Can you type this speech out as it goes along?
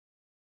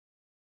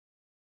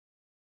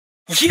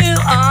You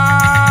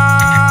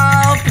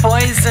are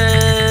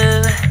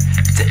poison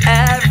to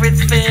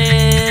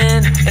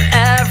everything and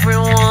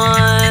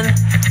everyone.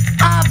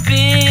 I've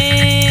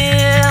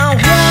been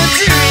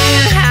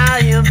wondering how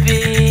you'll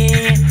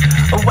be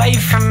away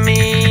from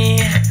me.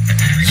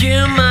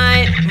 You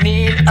might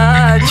need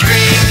a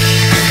drink.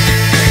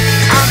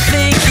 I'm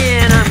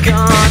thinking I'm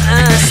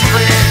gonna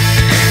split.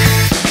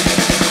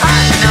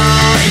 I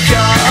know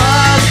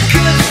you're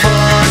good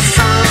for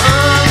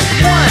someone.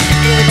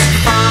 It's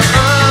fun,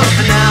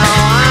 but now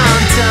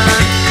I'm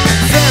done.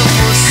 Then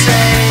we'll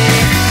say,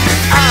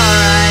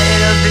 alright,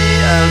 it'll be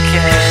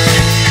okay.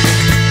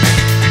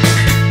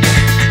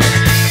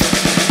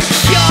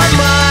 You're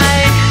my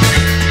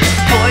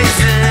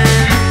poison.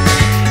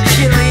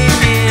 You leave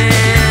me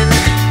in,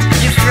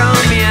 you throw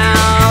me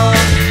out.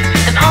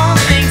 And all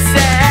things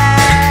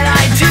that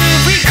I do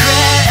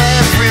regret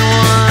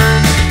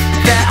everyone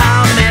that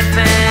I met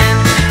then.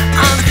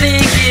 I'm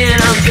thinking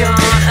I'm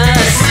gonna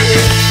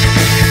stick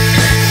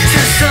to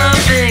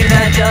something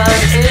that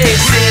does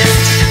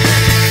exist.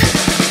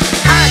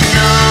 I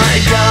know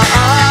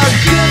you're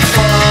good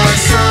for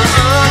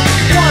someone.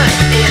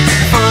 It's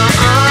fun,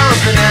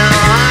 but now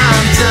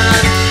I'm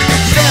done.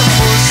 Then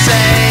we'll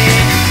say,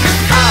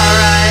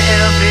 alright,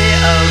 it'll be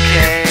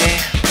okay.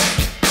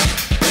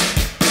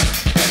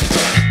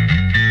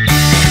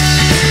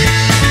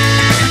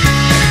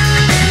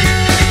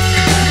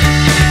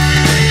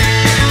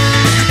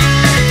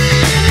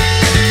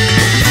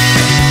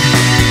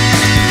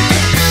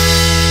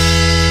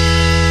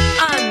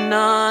 I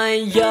know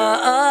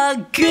you're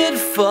good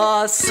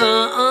for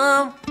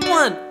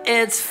someone.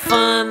 It's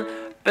fun,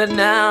 but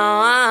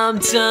now I'm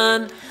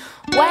done.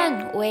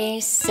 When we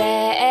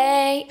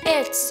say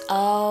it's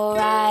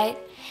alright,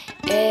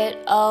 it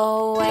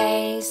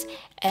always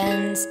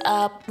ends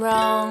up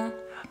wrong.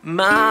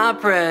 My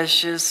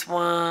precious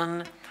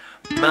one,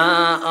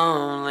 my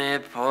only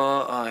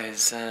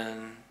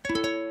poison.